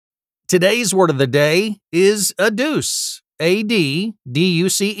Today's word of the day is adduce,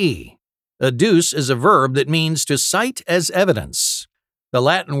 A-D-D-U-C-E. Adduce is a verb that means to cite as evidence. The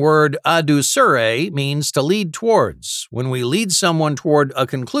Latin word adducere means to lead towards. When we lead someone toward a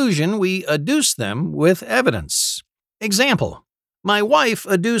conclusion, we adduce them with evidence. Example: my wife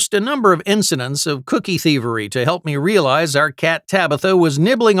adduced a number of incidents of cookie thievery to help me realize our cat Tabitha was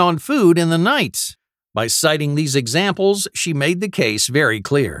nibbling on food in the night. By citing these examples, she made the case very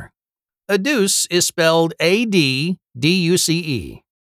clear. Adduce is spelled A-D-D-U-C-E.